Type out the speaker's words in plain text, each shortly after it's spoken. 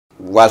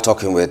while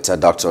talking with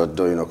Dr.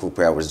 Doyin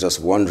Okupe, I was just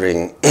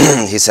wondering,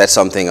 he said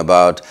something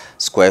about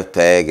square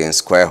peg and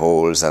square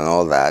holes and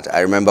all that.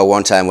 I remember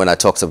one time when I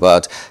talked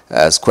about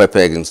square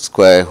peg and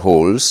square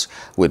holes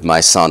with my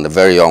son, a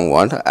very young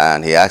one,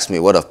 and he asked me,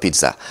 what of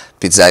pizza?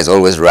 Pizza is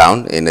always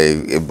round in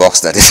a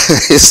box that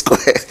is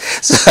square.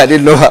 So I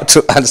didn't know how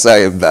to answer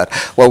him that.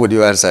 What would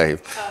you answer him?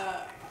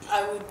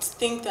 I would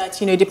think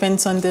that, it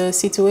depends on the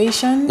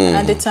situation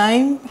at the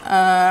time.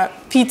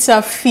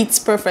 Pizza fits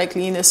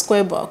perfectly in a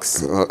square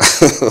box.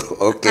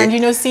 Okay.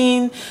 And,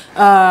 seeing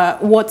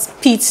what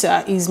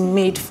pizza is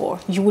made for,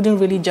 you wouldn't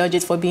really judge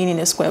it for being in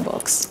a square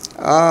box.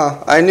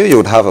 I knew you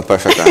would have a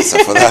perfect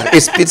answer for that.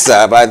 It's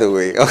pizza, by the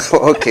way.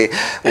 Okay.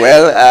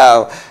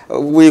 Well,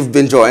 we've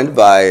been joined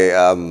by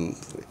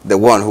the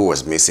one who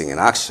was missing in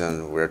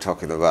action. We're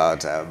talking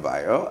about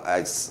Bio.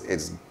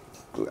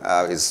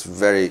 It's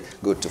very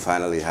good to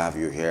finally have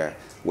you here.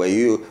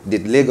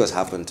 Did Lagos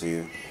happen to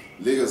you?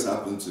 Lagos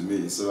happened to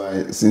me,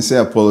 so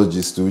sincere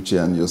apologies to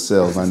Uche and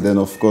yourself, and then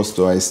of course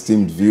to our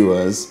esteemed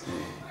viewers.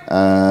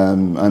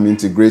 I'm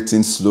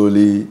integrating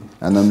slowly,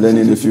 and I'm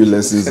learning a few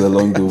lessons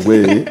along the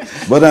way,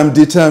 but I'm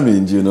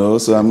determined,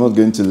 so I'm not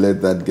going to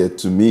let that get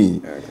to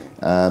me.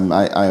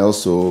 I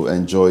also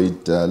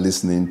enjoyed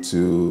listening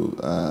to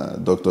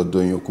Dr.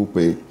 Doyin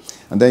Okupe.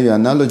 And then your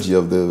analogy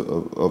of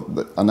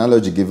the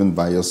analogy given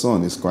by your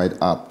son is quite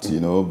apt,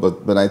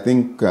 But I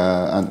think,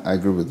 and I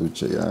agree with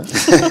Uche. Yeah?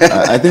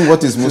 I think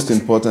what is most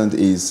important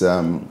is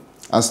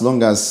as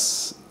long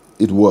as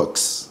it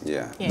works.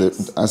 Yeah.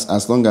 Yes.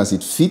 As long as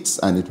it fits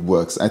and it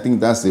works. I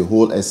think that's the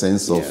whole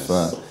essence of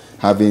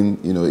having,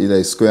 either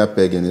a square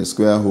peg in a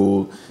square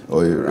hole,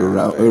 or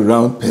a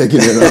round peg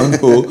in a round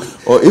hole,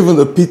 or even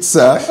the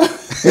pizza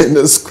in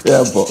a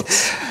square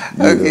box.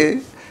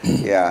 Okay.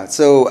 Yeah,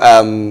 so,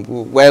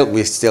 well,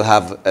 we still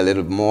have a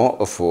little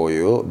more for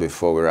you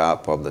before we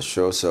wrap up the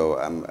show. So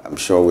I'm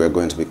sure we're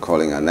going to be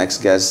calling our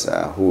next guest,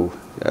 who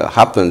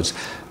happens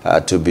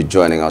to be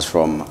joining us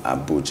from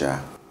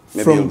Abuja.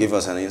 Maybe you'll give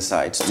us an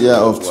insight.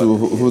 To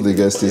who the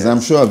guest is. I'm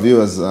sure our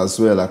viewers as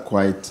well are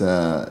quite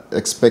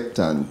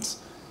expectant.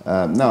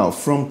 Now,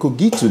 from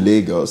Kogi to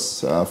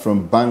Lagos,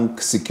 from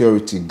bank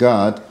security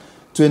guard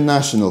to a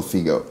national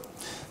figure.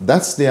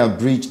 That's the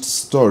abridged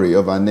story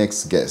of our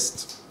next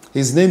guest.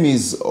 His name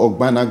is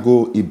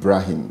Ogbanago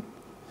Ibrahim.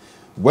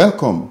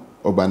 Welcome,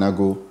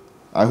 Ogbanago.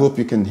 I hope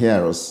you can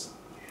hear us.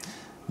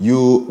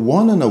 You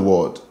won an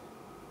award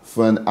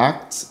for an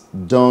act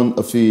done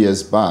a few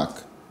years back.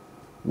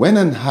 When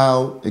and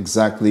how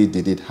exactly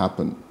did it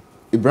happen?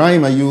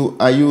 Ibrahim,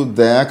 are you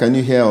there? Can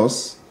you hear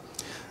us?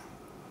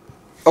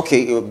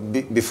 Okay,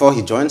 before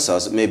he joins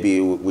us, maybe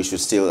we should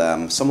still,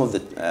 some of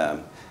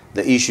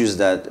the issues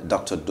that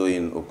Dr.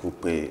 Doyin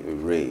Okupe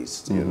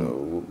raised,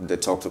 we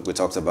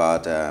talked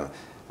about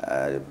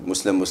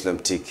Muslim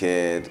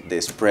ticket,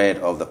 the spread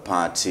of the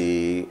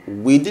party.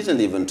 We didn't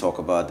even talk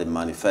about the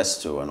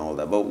manifesto and all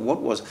that. But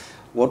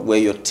what were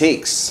your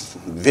takes,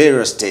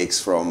 various takes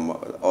from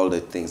all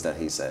the things that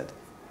he said?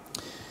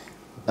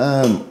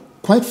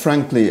 Quite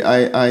frankly,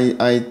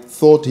 I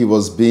thought he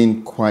was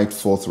being quite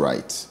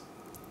forthright.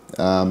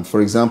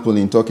 For example,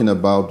 in talking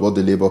about what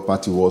the Labour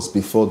Party was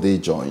before they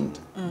joined,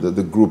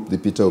 the group, the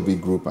Peter Obi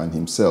group and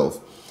himself,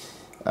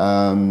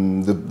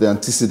 the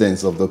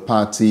antecedents of the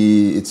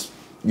party, its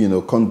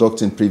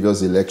conduct in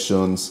previous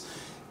elections,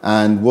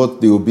 and what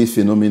the Obi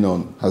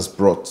phenomenon has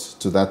brought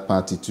to that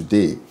party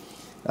today.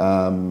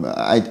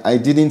 I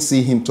didn't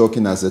see him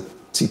talking as a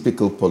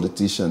typical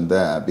politician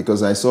there,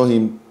 because I saw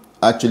him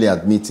actually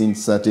admitting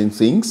certain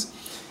things.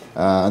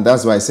 And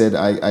that's why I said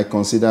I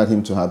considered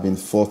him to have been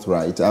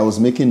forthright. I was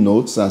making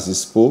notes as he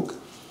spoke.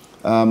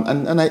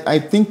 And I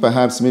think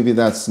perhaps maybe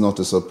that's not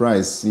a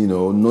surprise,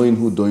 knowing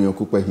who Doyin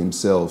Okupe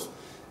himself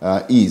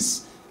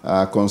is,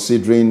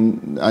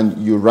 considering, and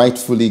you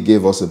rightfully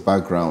gave us a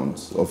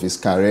background of his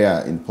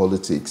career in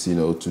politics,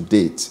 to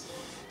date.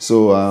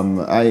 So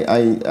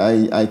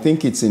I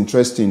think it's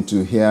interesting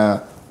to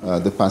hear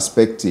the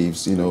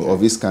perspectives,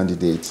 of his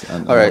candidate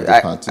and all right, the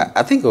party.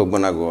 I think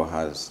Ogbanago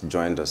has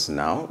joined us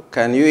now.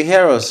 Can you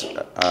hear us,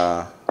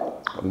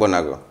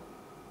 Ogbanago?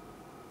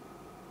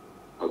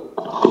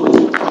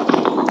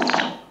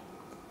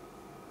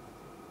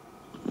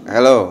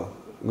 Hello.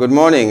 Good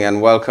morning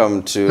and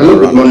welcome to... Hello,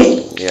 good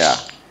morning. Yeah.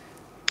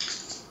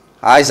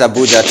 How is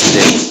Abuja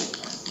today?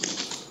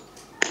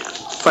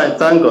 Fine,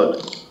 thank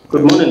God.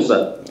 Good morning,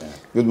 sir. Yeah.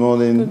 Good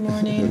morning. Good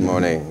morning. Good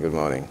morning. Good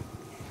morning.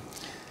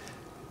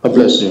 God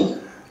bless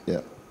you.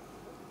 Yeah.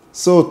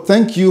 So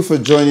thank you for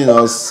joining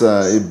us,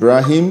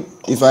 Ibrahim.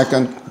 If I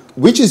can,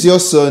 which is your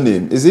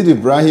surname? Is it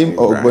Ibrahim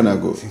or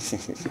Ogbanago?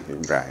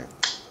 Ibrahim.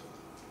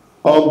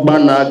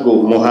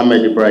 Ogbanago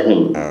Mohammad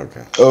Ibrahim.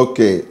 Okay.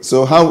 Okay.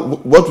 So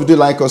what would you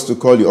like us to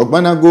call you?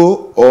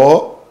 Ogbanago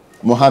or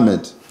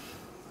Mohammed?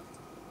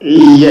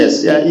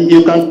 Yes,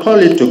 you can call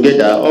it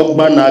together,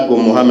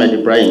 Ogbanago Mohammad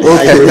Ibrahim.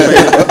 Okay. I prefer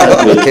it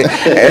that way.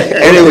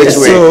 Anyway,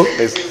 So,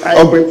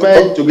 I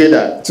prefer it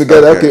together.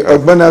 Together, okay.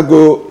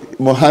 Ogbanago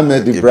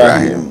Mohammad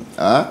Ibrahim.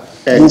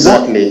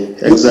 Exactly.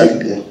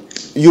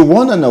 You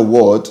won an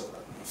award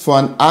for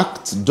an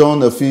act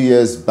done a few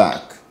years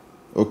back,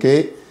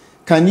 okay?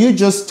 Can you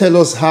just tell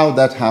us how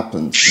that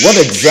happened? What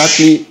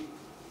exactly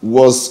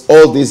was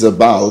all this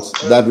about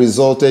that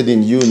resulted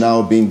in you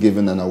now being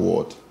given an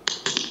award?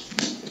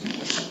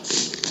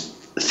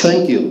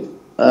 Thank you.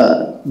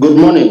 Good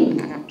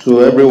morning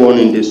to everyone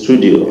in the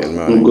studio.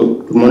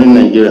 Good morning,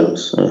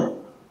 Nigerians.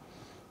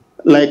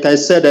 Like I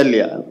said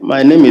earlier,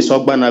 my name is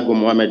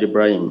Ogbanago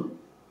Ibrahim.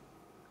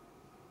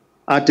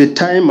 At the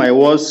time, I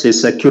was a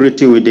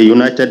security with the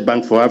United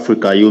Bank for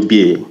Africa,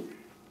 UBA,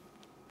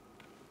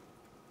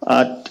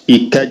 at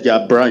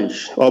Ikeja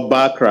branch, or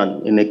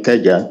Bakran in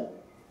Ikeja.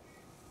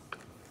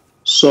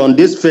 So on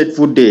this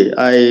fateful day,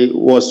 I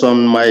was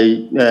on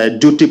my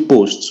duty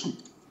post,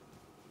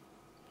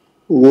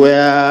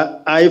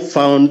 where I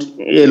found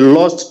a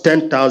lost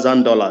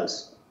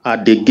 $10,000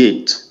 at the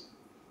gate.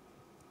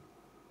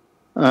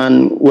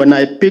 And when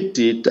I picked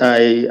it,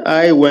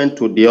 I went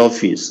to the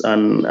office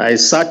and I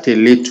sat a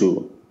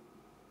little.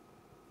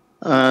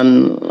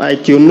 And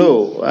like you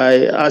know,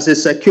 as a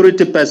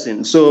security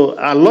person, so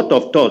a lot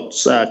of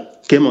thoughts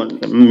came on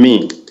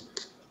me.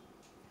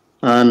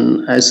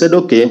 And I said,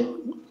 okay,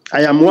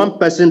 I am one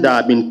person that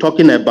I've been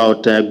talking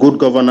about good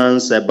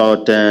governance,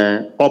 about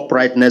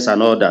uprightness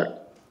and all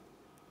that.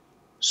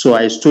 So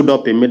I stood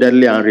up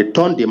immediately and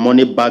returned the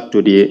money back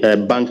to the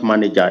bank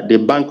manager, the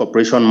bank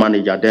operation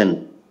manager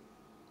then.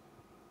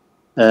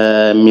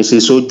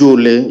 Mrs.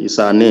 Ojule is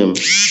her name.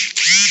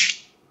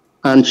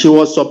 And she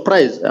was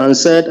surprised and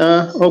said,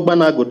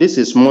 Ogbanago, this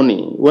is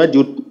money. Where do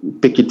you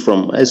pick it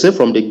from? I said,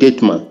 from the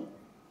gate man.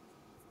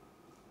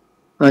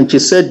 And she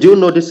said, do you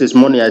know this is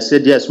money? I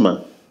said, yes,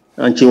 ma'am.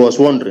 And she was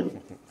wondering,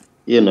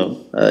 you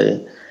know.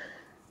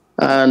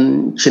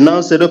 And she now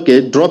said,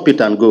 okay, drop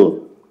it and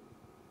go.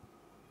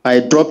 I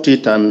dropped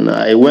it and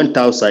I went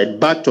outside,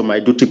 back to my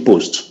duty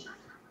post.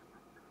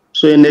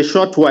 So in a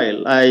short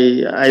while,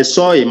 I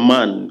saw a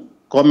man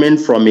coming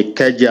from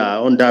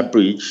Ikeja under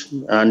bridge,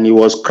 and he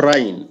was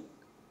crying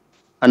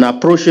and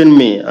approaching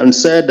me and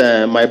said,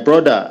 my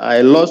brother,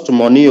 I lost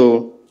money,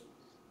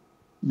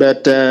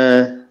 but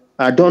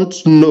I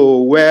don't know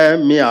where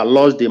I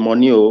lost the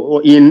money.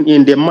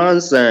 In the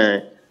man's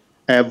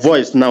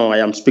voice now I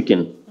am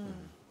speaking,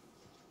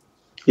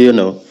 you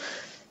know.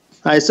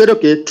 I said,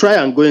 okay, try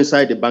and go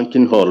inside the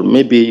banking hall.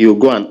 Maybe you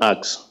go and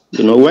ask.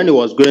 You know, when he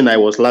was going, I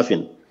was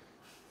laughing.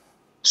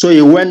 So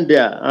he went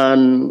there,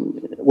 and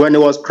when he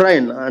was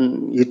crying,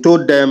 and he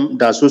told them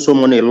that so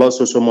money, he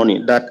lost so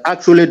money, that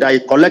actually that he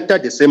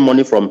collected the same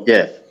money from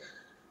here,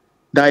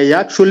 that he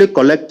actually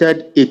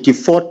collected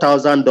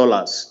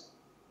 $84,000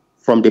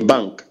 from the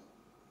bank.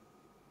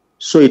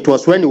 So it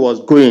was when he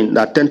was going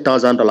that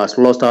 $10,000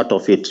 lost out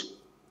of it.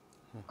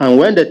 And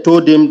when they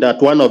told him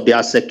that one of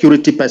their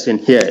security person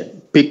here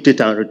picked it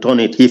and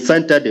returned it, he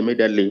fainted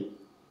immediately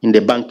in the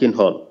banking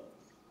hall,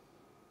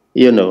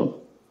 you know,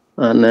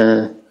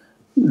 and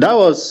that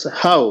was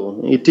how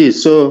it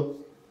is. So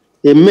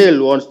a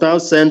mail was now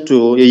sent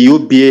to a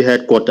UBA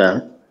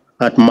headquarters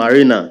at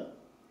Marina,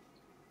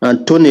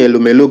 and Tony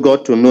Elumelu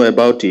got to know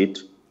about it,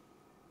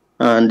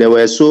 and they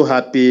were so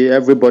happy.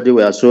 Everybody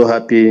were so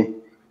happy.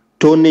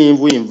 Tony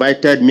even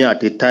invited me at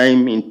the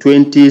time in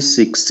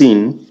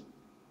 2016,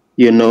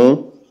 you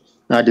know,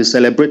 and they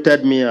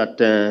celebrated me at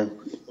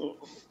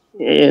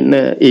in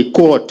a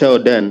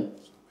hotel then.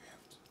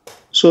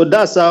 So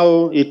that's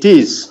how it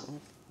is.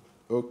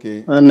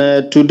 Okay.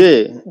 And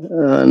today,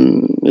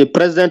 the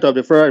President of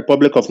the Federal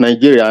Republic of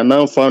Nigeria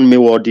now found me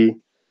worthy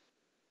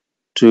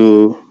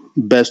to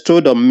bestow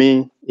on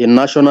me a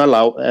national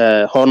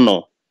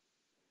honor.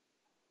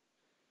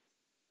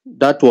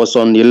 That was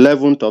on the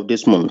 11th of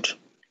this month.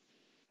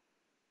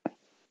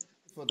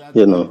 For that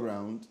you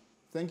background,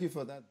 thank you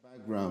for that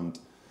background.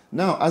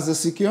 Now, as a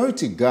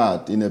security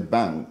guard in a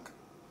bank,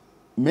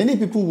 many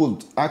people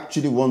would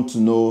actually want to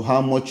know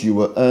how much you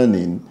were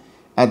earning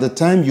at the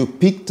time you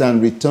picked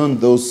and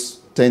returned those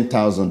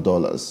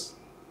 $10,000,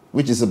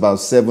 which is about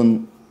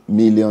 7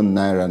 million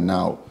naira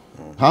now.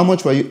 How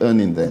much were you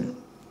earning then?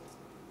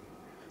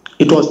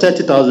 It was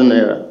 30,000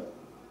 naira.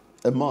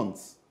 A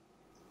month?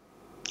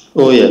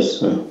 Oh,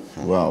 yes.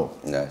 Wow.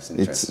 That's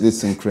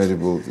it's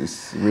incredible.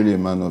 It's really a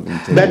man of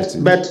integrity.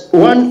 But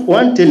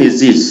one thing is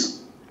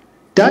this.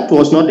 That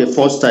was not the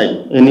first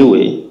time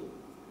anyway.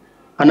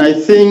 And I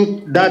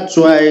think that's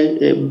why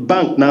a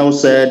bank now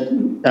said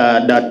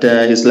that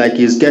it's like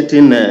he's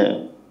getting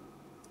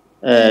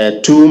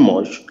too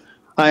much.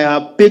 I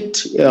have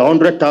picked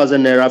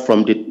 100,000 naira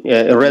from the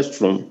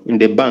restroom in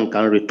the bank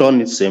and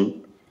returned it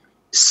same.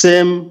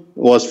 Same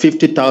was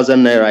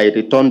 50,000 naira. I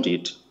returned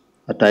it.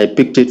 That I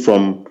picked it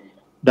from.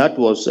 That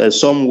was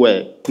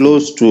somewhere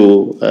close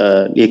to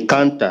a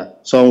counter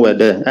somewhere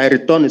there. I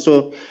returned it.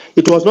 So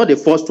it was not the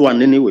first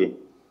one anyway.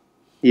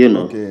 You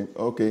know.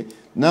 Okay.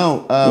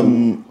 Now,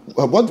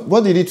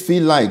 what did it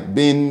feel like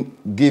being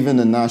given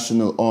a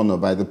national honor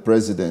by the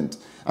president?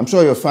 I'm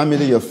sure your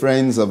family, your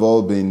friends have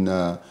all been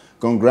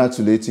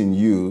congratulating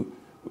you.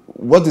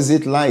 What is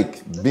it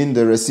like being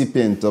the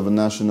recipient of a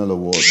national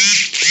award?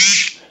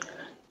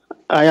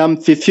 I am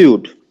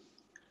fulfilled.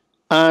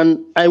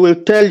 And I will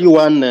tell you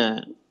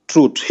one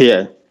truth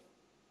here.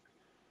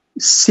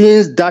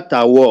 Since that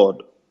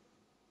award,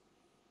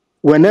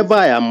 whenever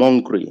I am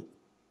hungry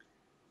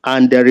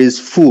and there is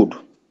food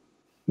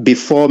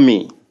before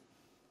me,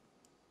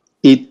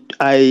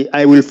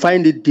 I will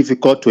find it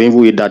difficult to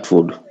even eat that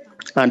food.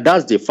 And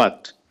that's the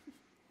fact.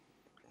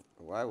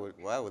 Why would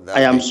that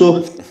I am be?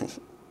 so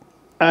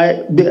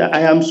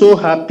I am so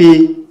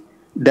happy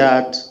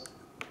that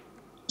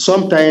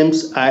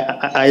sometimes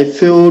I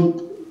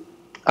feel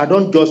I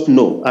don't just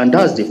know, and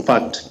that's the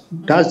fact.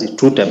 That's the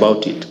truth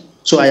about it.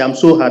 So I am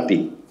so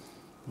happy.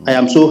 I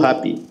am so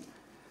happy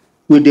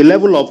with the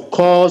level of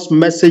calls,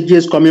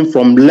 messages coming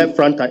from left,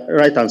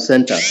 right, and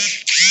center.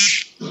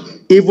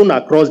 Even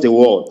across the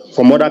world,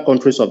 from other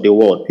countries of the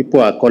world, people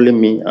are calling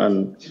me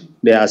and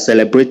they are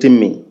celebrating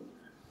me.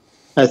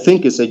 I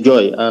think it's a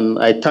joy, and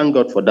I thank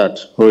God for that,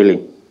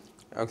 really.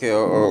 Okay,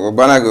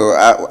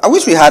 Ogbanago, I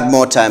wish we had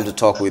more time to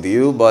talk with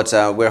you, but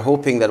we're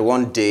hoping that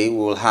one day we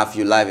will have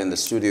you live in the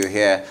studio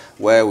here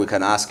where we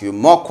can ask you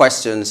more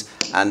questions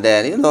and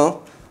then, you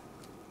know,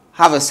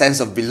 have a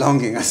sense of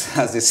belonging,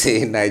 as they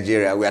say in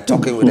Nigeria. We are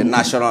talking with a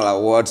national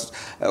awards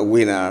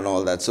winner and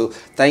all that. So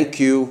thank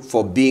you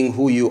for being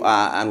who you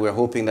are, and we're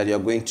hoping that you're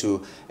going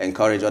to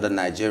encourage other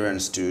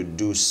Nigerians to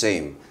do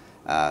same.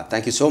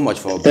 Thank you so much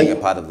for being a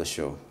part of the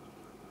show.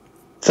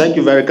 Thank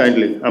you very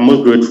kindly. I'm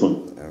most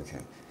grateful. Okay.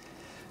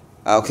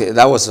 Okay,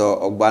 that was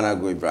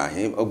Ogbanago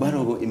Ibrahim.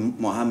 Ogbanago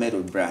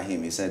Mohammadu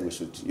Ibrahim, he said we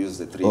should use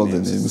the three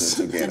names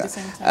together.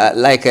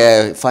 Like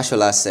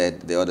Fashola said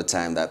the other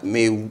time, that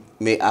may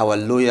our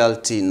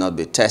loyalty not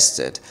be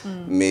tested.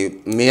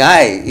 May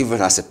I,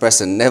 even as a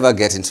person, never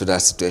get into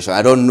that situation.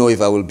 I don't know if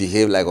I will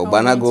behave like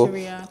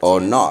Ogbanago or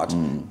not.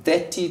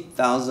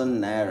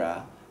 30,000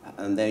 naira,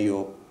 and then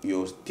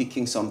you're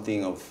picking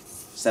something of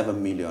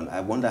 7 million.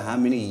 I wonder how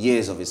many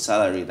years of his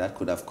salary that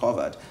could have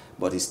covered,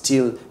 but he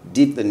still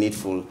did the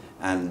needful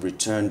and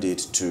returned it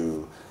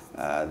to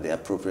the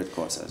appropriate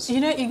quarters.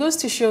 You know, it goes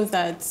to show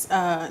that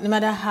no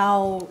matter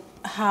how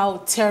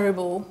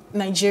terrible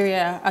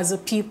Nigeria as a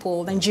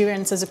people,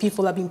 Nigerians as a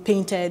people have been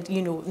painted,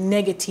 you know,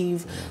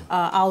 negative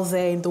out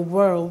there in the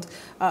world,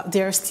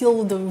 there are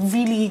still the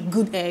really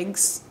good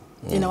eggs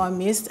in our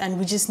midst, and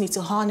we just need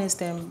to harness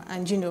them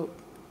and, you know,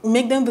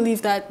 make them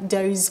believe that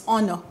there is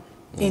honor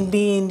in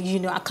being, you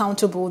know,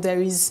 accountable. There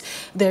is,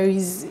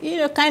 you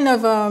know, kind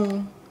of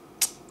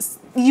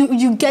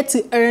you get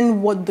to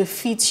earn what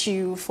befits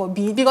you for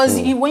being, because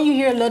when you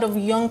hear a lot of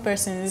young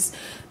persons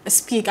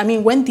speak, I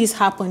mean, when this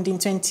happened in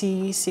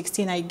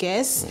 2016, I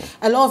guess,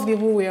 a lot of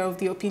people were of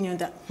the opinion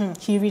that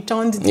he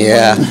returned the money.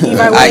 If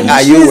I were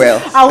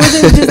I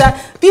wouldn't do that.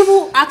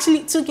 People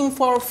actually took him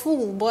for a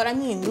fool, but I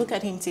mean, look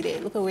at him today.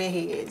 Look at where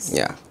he is.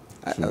 Yeah.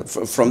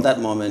 From that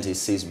moment, he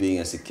ceased being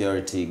a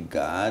security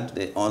guard.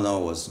 The honor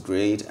was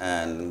great,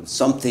 and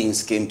some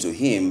things came to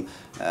him,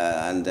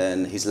 and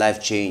then his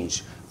life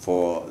changed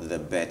for the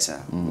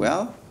better.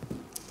 Well,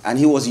 and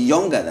he was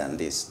younger than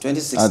this.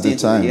 2016, at the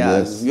time,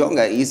 yes.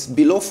 Younger. He's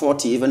below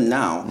 40 even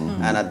now,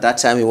 and at that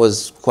time he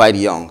was quite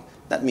young.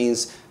 That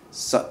means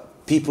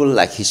people,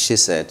 like she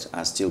said,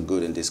 are still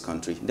good in this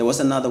country. There was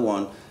another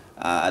one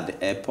at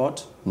the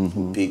airport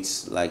who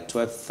picked like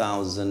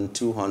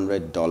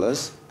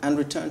 $12,200 and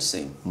returned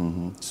same.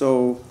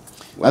 So,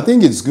 well, I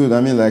think it's good.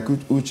 I mean, like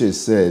Uche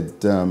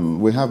said,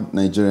 we have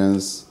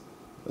Nigerians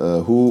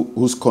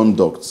whose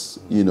conduct,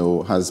 you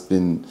know, has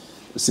been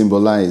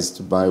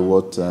symbolized by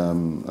what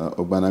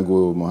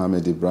Ogbanago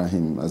Mohammadu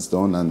Ibrahim has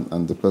done,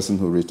 and the person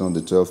who returned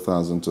the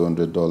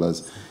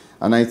 $12,200.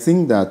 And I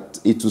think that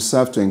it will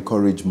serve to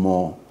encourage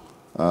more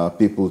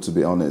people, to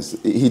be honest.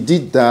 He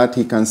did that.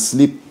 He can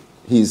sleep.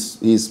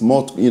 He's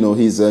more, you know,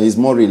 he's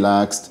more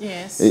relaxed.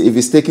 Yes. If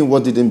he's taking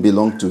what didn't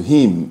belong to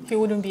him, he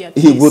wouldn't be at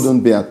peace. He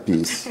wouldn't be at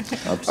peace.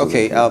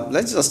 Absolutely. Okay,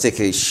 let's just take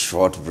a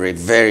short break,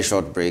 very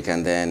short break,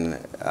 and then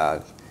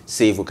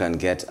see if we can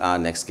get our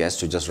next guest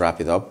to just wrap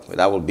it up.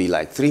 That will be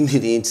like 3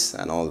 minutes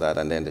and all that,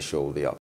 and then the show will be up.